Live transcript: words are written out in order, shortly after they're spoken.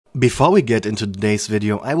Before we get into today's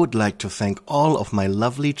video, I would like to thank all of my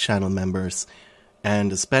lovely channel members,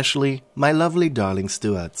 and especially my lovely darling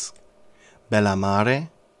stewards. Bella Mare,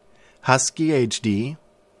 Husky HD,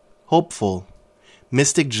 Hopeful,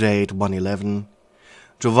 Mystic Jade 111,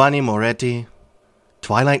 Giovanni Moretti,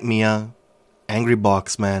 Twilight Mia, Angry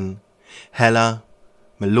Boxman, Hella,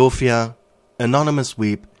 Melofia, Anonymous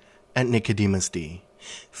Weep, and Nicodemus D.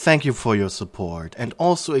 Thank you for your support, and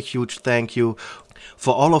also a huge thank you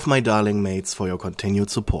for all of my darling mates for your continued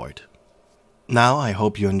support. Now I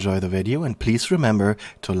hope you enjoy the video, and please remember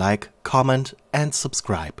to like, comment and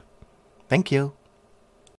subscribe. Thank you.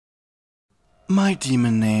 My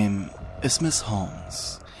demon name is Miss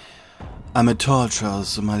Holmes. I'm a torture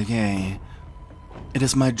sommelier. It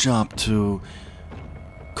is my job to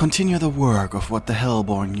continue the work of what the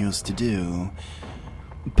Hellborn used to do.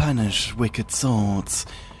 Punish wicked souls,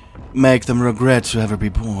 make them regret to ever be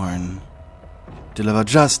born, deliver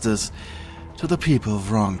justice to the people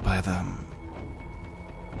wronged by them.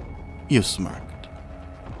 You smirked.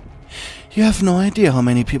 You have no idea how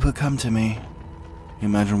many people come to me.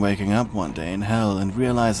 Imagine waking up one day in hell and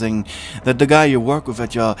realizing that the guy you work with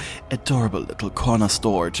at your adorable little corner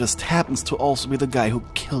store just happens to also be the guy who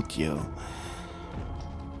killed you.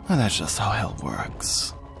 Well, that's just how hell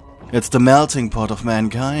works. It's the melting pot of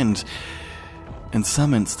mankind. In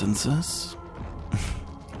some instances,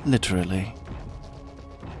 literally.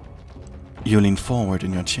 You lean forward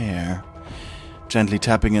in your chair, gently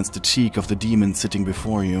tapping against the cheek of the demon sitting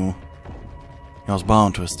before you. He was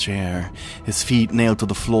bound to his chair, his feet nailed to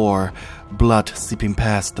the floor, blood seeping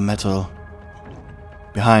past the metal.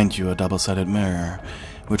 Behind you, a double-sided mirror,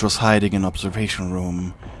 which was hiding in an observation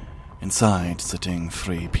room. Inside, sitting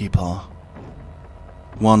 3 people.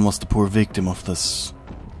 One was the poor victim of this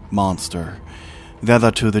monster, the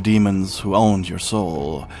other 2 the demons who owned your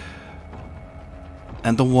soul,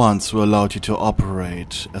 and the ones who allowed you to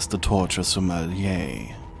operate as the torture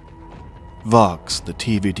sommelier. Vox, the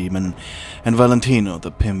TV demon, and Valentino,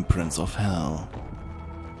 the pimp prince of hell.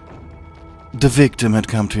 The victim had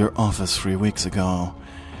come to your office 3 weeks ago.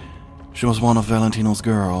 She was one of Valentino's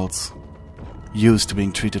girls, used to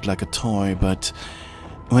being treated like a toy, but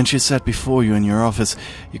when she sat before you in your office,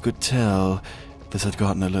 you could tell this had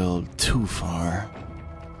gotten a little too far.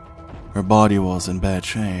 Her body was in bad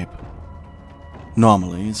shape.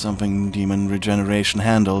 Normally, something demon regeneration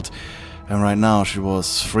handled, and right now she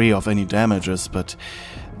was free of any damages, but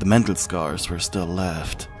the mental scars were still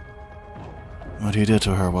left. What he did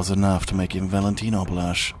to her was enough to make even Valentino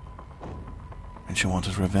blush, and she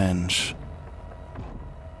wanted revenge.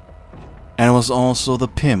 And it was also the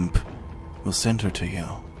pimp who sent her to you.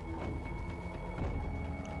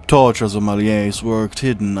 Torture sommeliers worked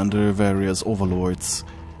hidden under various overlords.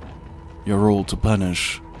 Your role to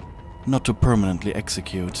punish, not to permanently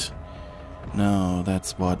execute. No,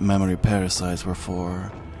 that's what memory parasites were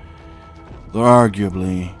for. Though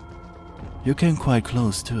arguably, you came quite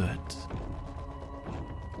close to it.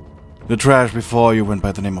 The trash before you went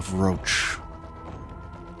by the name of Roach.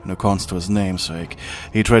 In accordance to his namesake,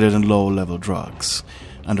 he traded in low-level drugs,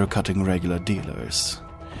 undercutting regular dealers.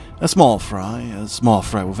 A small fry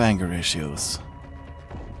with anger issues.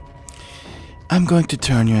 I'm going to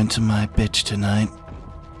turn you into my bitch tonight,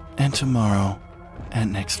 and tomorrow,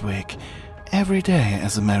 and next week, every day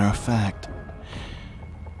as a matter of fact.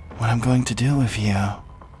 What I'm going to do with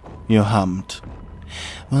you hummed,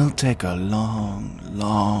 will take a long,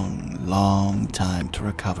 long, long time to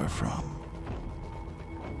recover from.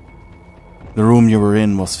 The room you were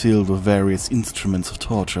in was filled with various instruments of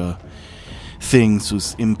torture, things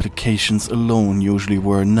whose implications alone usually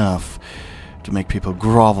were enough to make people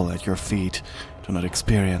grovel at your feet to not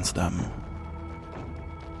experience them.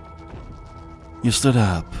 You stood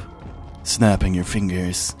up, snapping your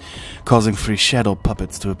fingers, causing 3 shadow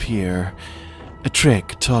puppets to appear, a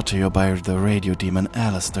trick taught to you by the radio demon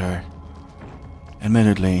Alistair.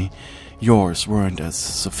 Admittedly, yours weren't as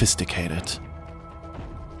sophisticated.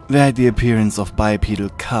 They had the appearance of bipedal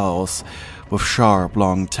cows with sharp,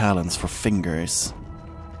 long talons for fingers.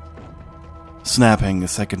 Snapping a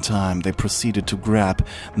second time, they proceeded to grab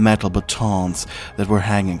metal batons that were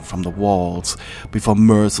hanging from the walls before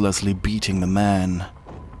mercilessly beating the man,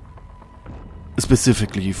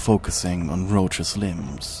 specifically focusing on Roach's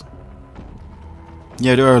limbs. You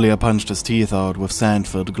had earlier punched his teeth out with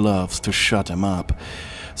sand-filled gloves to shut him up,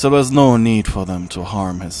 so there was no need for them to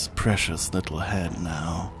harm his precious little head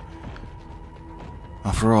now.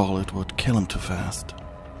 After all, it would kill him too fast,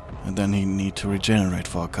 and then he'd need to regenerate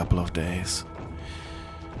for a couple of days.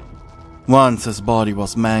 Once his body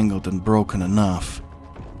was mangled and broken enough,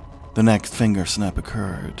 the next finger snap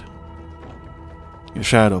occurred. Your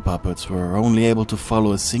shadow puppets were only able to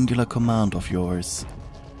follow a singular command of yours.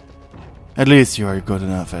 At least you are good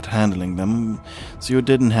enough at handling them, so you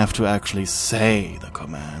didn't have to actually say the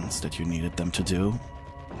commands that you needed them to do.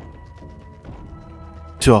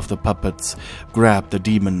 Two of the puppets grabbed the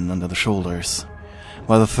demon under the shoulders,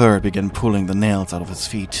 while the third began pulling the nails out of his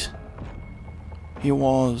feet. He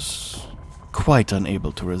was quite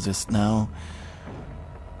unable to resist now.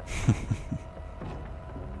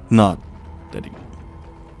 Not that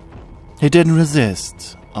he didn't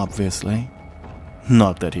resist, obviously.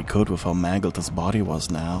 Not that he could with how mangled his body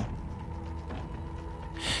was now.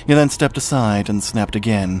 He then stepped aside and snapped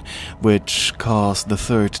again, which caused the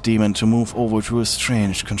third demon to move over to a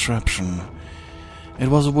strange contraption. It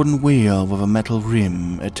was a wooden wheel with a metal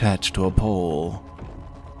rim attached to a pole.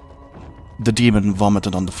 The demon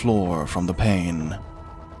vomited on the floor from the pain.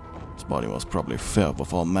 His body was probably filled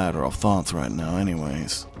with all matter of thoughts right now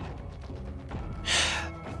anyways.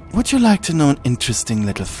 Would you like to know an interesting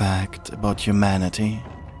little fact about humanity?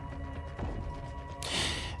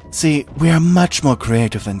 See, we are much more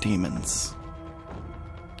creative than demons.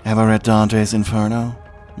 Ever read Dante's Inferno?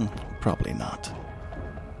 Probably not.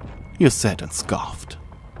 You sat and scoffed.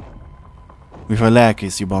 With her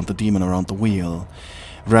lackeys, you bound the demon around the wheel,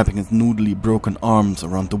 wrapping his noodly broken arms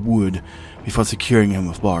around the wood before securing him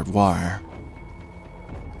with barbed wire.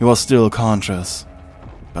 He was still conscious,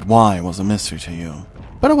 but why was a mystery to you,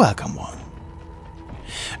 but a welcome one.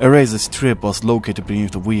 A razor strip was located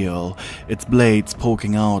beneath the wheel, its blades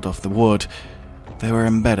poking out of the wood they were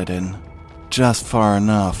embedded in, just far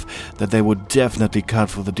enough that they would definitely cut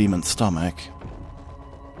through the demon's stomach.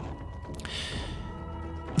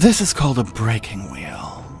 This is called a breaking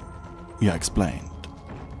wheel, you explained.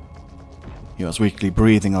 He was weakly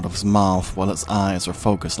breathing out of his mouth while his eyes were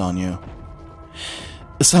focused on you.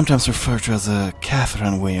 Sometimes referred to as a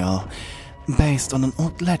Catherine wheel, based on an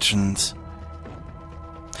old legend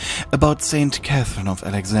about Saint Catherine of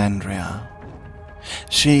Alexandria.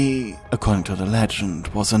 She, according to the legend,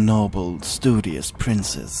 was a noble, studious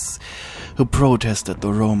princess who protested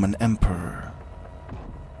the Roman emperor.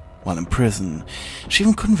 While in prison, she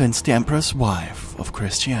even convinced the emperor's wife of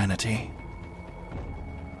Christianity.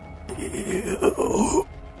 Ew.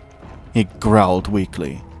 He growled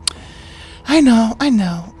weakly. I know,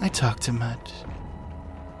 I talk too much.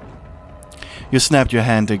 You snapped your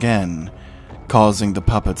hand again, causing the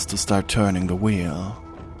puppets to start turning the wheel,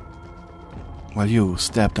 while you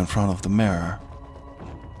stepped in front of the mirror.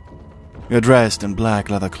 You're dressed in black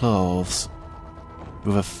leather clothes,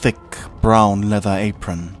 with a thick brown leather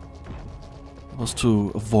apron. It was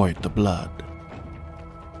to avoid the blood.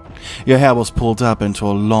 Your hair was pulled up into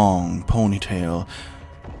a long ponytail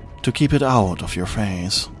to keep it out of your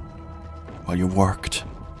face. While you worked,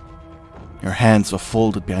 your hands were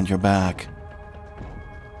folded behind your back.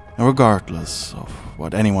 And regardless of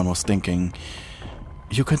what anyone was thinking,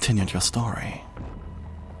 you continued your story.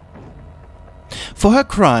 For her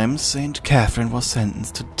crimes, Saint Catherine was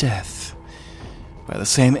sentenced to death by the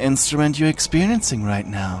same instrument you're experiencing right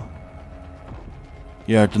now.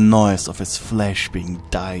 You heard the noise of his flesh being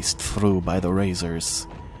diced through by the razors.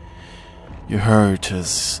 You heard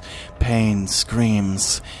his pain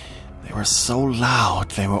screams. They were so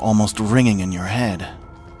loud they were almost ringing in your head.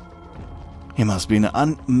 He must be in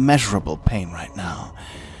unmeasurable pain right now,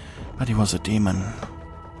 but he was a demon.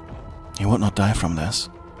 He would not die from this.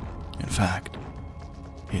 In fact,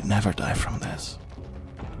 he'd never die from this.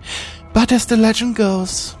 But as the legend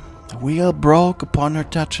goes, the wheel broke upon her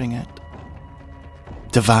touching it.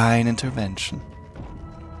 Divine intervention.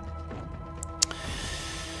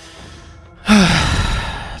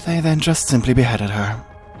 They then just simply beheaded her.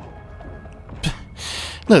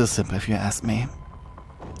 Little simple if you ask me.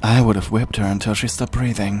 I would have whipped her until she stopped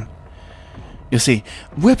breathing. You see,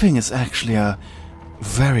 whipping is actually a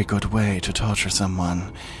very good way to torture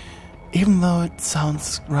someone, even though it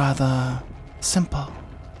sounds rather simple.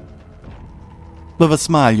 With a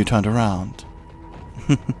smile, you turned around.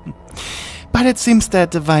 But it seems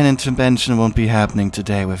that divine intervention won't be happening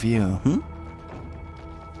today with you,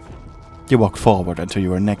 You walked forward until you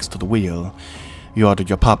were next to the wheel. You ordered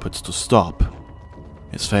your puppets to stop.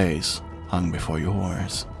 His face hung before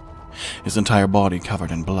yours, his entire body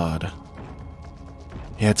covered in blood.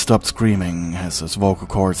 He had stopped screaming as his vocal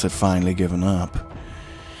cords had finally given up.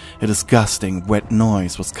 A disgusting, wet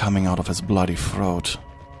noise was coming out of his bloody throat,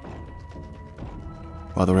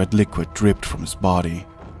 while the red liquid dripped from his body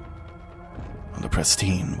on the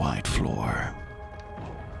pristine white floor.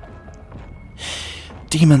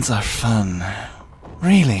 Demons are fun.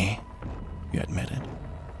 Really, you admitted.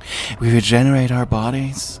 We regenerate our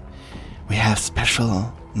bodies. We have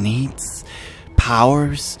special needs,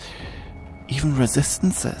 powers, even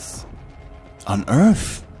resistances. On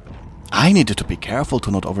Earth, I needed to be careful to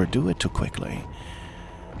not overdo it too quickly.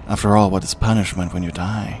 After all, what is punishment when you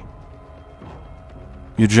die?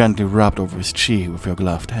 You gently rubbed over his cheek with your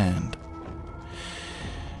gloved hand.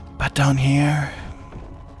 But down here,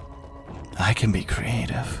 I can be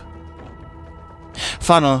creative.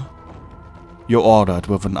 Funnel, you ordered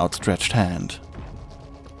with an outstretched hand.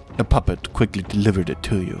 A puppet quickly delivered it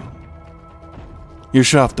to you. You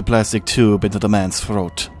shoved the plastic tube into the man's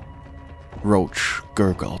throat. Roach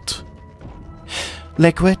gurgled.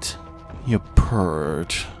 Liquid, you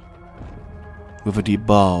purred. With a deep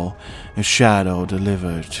bow, a shadow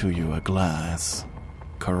delivered to you a glass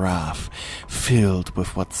carafe filled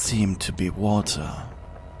with what seemed to be water.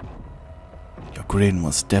 Your grin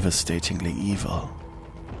was devastatingly evil.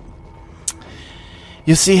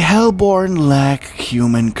 You see, Hellborn lack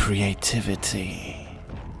human creativity.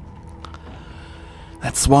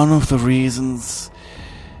 That's one of the reasons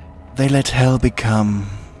they let Hell become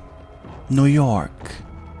New York,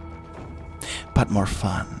 but more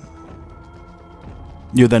fun.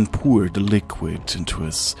 You then poured the liquid into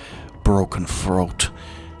his broken throat,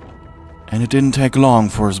 and it didn't take long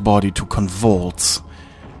for his body to convulse,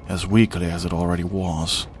 as weakly as it already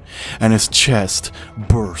was, and his chest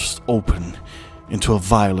burst open into a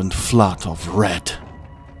violent flood of red.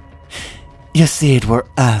 You see, it were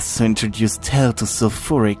us who introduced Hell to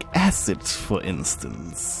sulfuric acid, for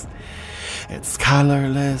instance. It's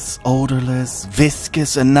colorless, odorless,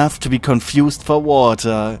 viscous enough to be confused for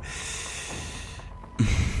water.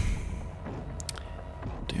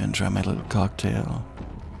 Do you enjoy my little cocktail?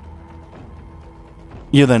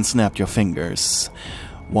 You then snapped your fingers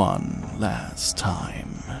one last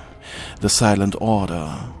time. The silent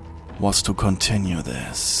order was to continue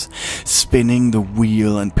this, spinning the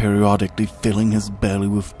wheel and periodically filling his belly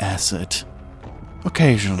with acid.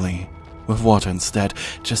 Occasionally with water instead,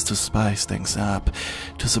 just to spice things up,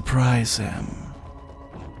 to surprise him,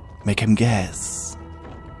 make him guess,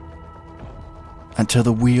 until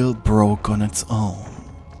the wheel broke on its own.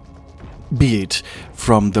 Be it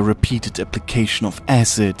from the repeated application of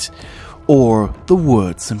acid, or the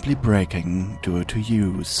wood simply breaking due to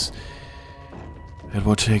use. It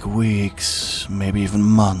would take weeks, maybe even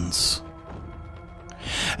months.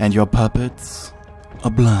 And your puppets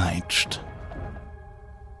obliged.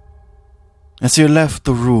 As you left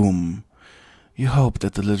the room, you hoped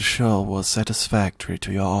that the little show was satisfactory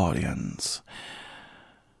to your audience,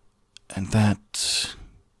 and that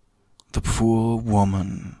the poor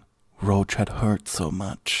woman Roach had hurt so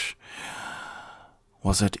much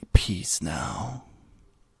was at peace now.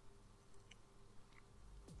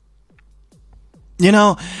 You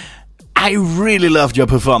know, I really loved your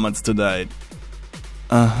performance tonight.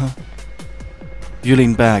 You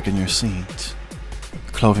leaned back in your seat,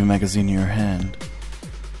 a clothing magazine in your hand,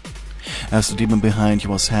 as the demon behind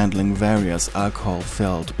you was handling various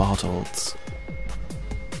alcohol-filled bottles.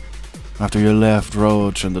 After you left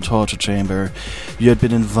Roach in the torture chamber, you had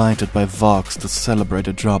been invited by Vox to celebrate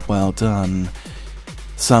a job well done.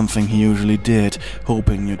 Something he usually did,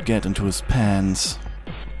 hoping you'd get into his pants.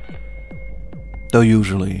 Though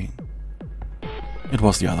usually, it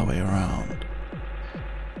was the other way around.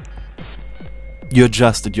 You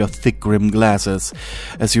adjusted your thick-rimmed glasses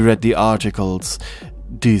as you read the articles,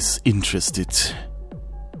 disinterested.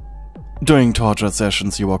 During torture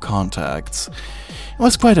sessions, you wore contacts. It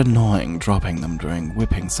was quite annoying dropping them during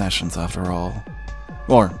whipping sessions, after all.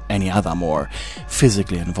 Or any other more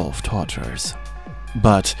physically involved tortures.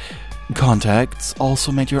 But contacts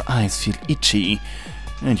also made your eyes feel itchy,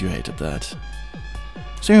 and you hated that.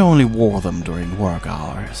 So you only wore them during work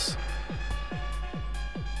hours.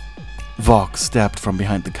 Vox stepped from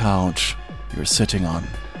behind the couch you were sitting on,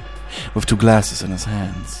 with two glasses in his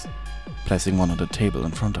hands, placing one on the table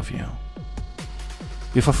in front of you,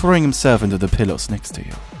 before throwing himself into the pillows next to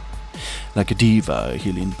you. Like a diva,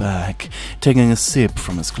 he leaned back, taking a sip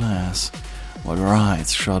from his glass, while your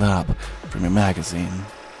eyes shot up from your magazine,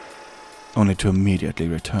 only to immediately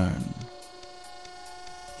return.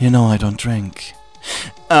 You know I don't drink.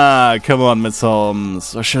 Ah, come on, Miss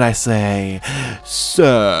Holmes, or should I say,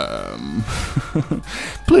 Sam.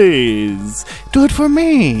 Please, do it for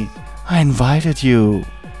me. I invited you.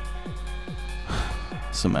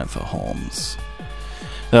 Samantha Holmes.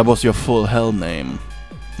 That was your full hell name.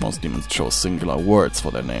 Most demons chose singular words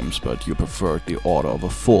for their names, but you preferred the order of a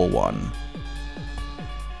full one.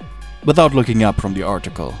 Without looking up from the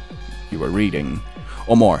article you were reading,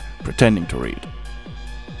 or more, pretending to read,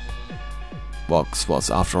 Vox was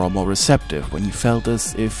after all more receptive when he felt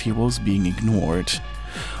as if he was being ignored,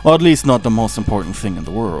 or at least not the most important thing in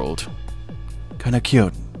the world. Kinda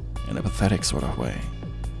cute, in a pathetic sort of way.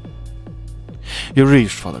 You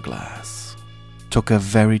reached for the glass, took a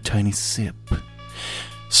very tiny sip,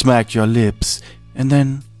 smacked your lips, and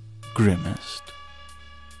then grimaced.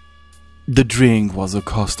 The drink was a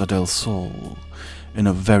Costa del Sol in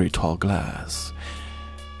a very tall glass.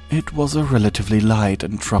 It was a relatively light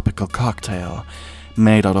and tropical cocktail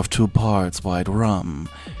made out of 2 parts white rum,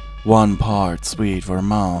 1 part sweet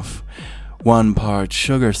vermouth, 1 part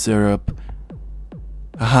sugar syrup,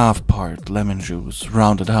 a half part lemon juice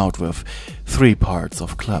rounded out with 3 parts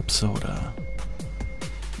of club soda.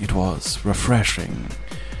 It was refreshing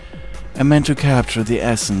and meant to capture the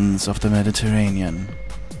essence of the Mediterranean.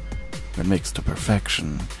 When mixed to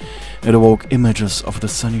perfection, it awoke images of the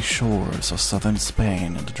sunny shores of southern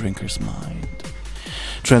Spain in the drinker's mind,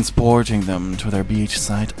 transporting them to their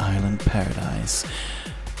beachside island paradise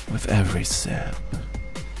with every sip.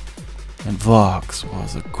 And Vox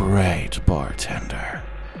was a great bartender.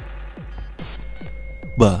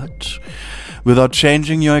 But, without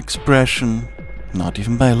changing your expression, not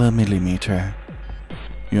even by a millimeter,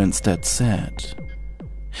 you instead said,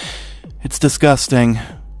 "It's disgusting."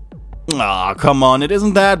 "Aw, come on, it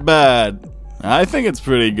isn't that bad. I think it's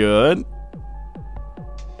pretty good."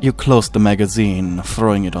 You closed the magazine,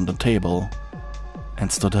 throwing it on the table,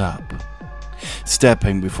 and stood up,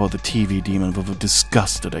 stepping before the TV demon with a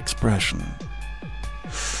disgusted expression.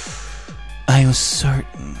 "Are you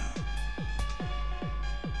certain?"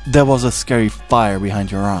 There was a scary fire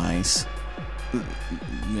behind your eyes.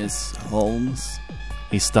 "Miss Holmes?"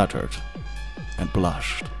 he stuttered and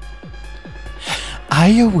blushed. "Are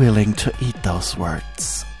you willing to eat those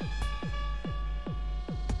words?"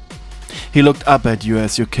 He looked up at you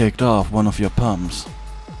as you kicked off one of your pumps.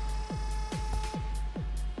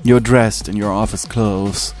 You were dressed in your office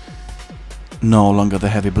clothes, no longer the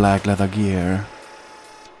heavy black leather gear.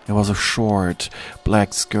 It was a short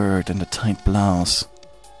black skirt and a tight blouse.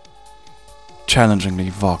 Challengingly,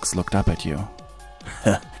 Vox looked up at you.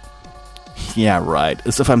 "Yeah, right,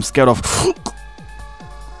 as if I'm scared of..."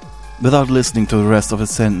 Without listening to the rest of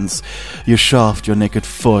his sentence, you shoved your naked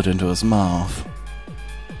foot into his mouth.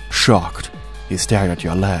 Shocked, he stared at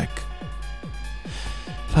your leg.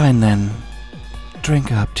 "Fine then. Drink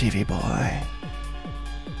up, TV boy."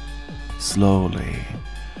 Slowly,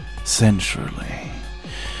 sensually,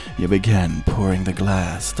 you began pouring the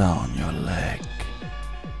glass down your leg.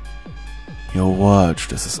 You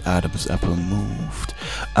watched as his Adam's apple moved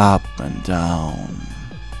up and down.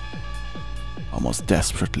 Almost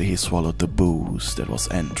desperately, he swallowed the booze that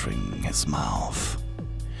was entering his mouth,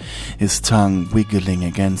 his tongue wiggling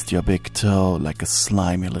against your big toe like a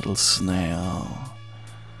slimy little snail.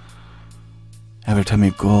 Every time he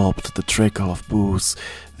gulped, the trickle of booze,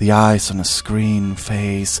 the eyes on his screen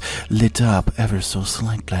face, lit up ever so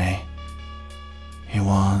slightly. He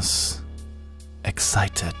was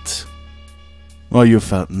excited. Well, you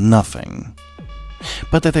felt nothing,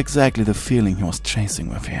 but that's exactly the feeling he was chasing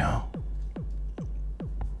with you.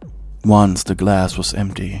 Once the glass was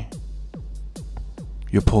empty,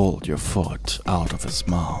 you pulled your foot out of his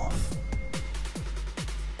mouth.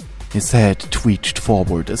 His head twitched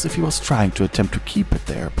forward as if he was trying to attempt to keep it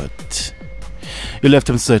there, but you left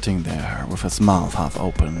him sitting there with his mouth half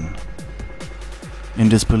open. In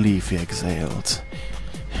disbelief, he exhaled.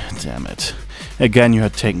 Damn it. Again, you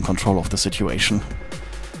had taken control of the situation.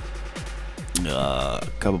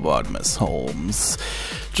 Come on, Miss Holmes.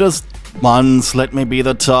 Just once, let me be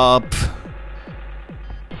the top."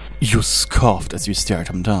 You scoffed as you stared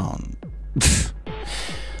him down.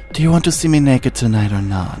 "Do you want to see me naked tonight or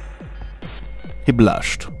not?" He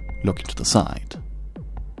blushed, looking to the side.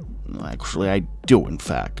 "Actually, I do, in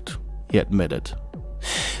fact," he admitted.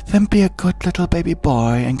 "Then be a good little baby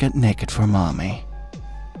boy and get naked for mommy."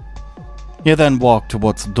 You then walked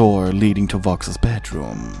towards the door leading to Vox's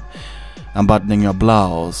bedroom, unbuttoning your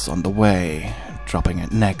blouse on the way, dropping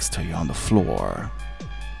it next to you on the floor,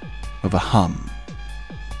 with a hum.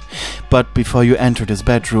 But before you entered his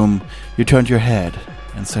bedroom, you turned your head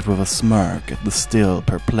and said with a smirk at the still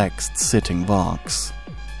perplexed sitting Vox,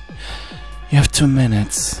 "You have 2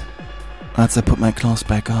 minutes. Once I put my clothes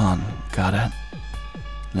back on, got it,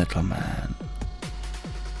 little man?"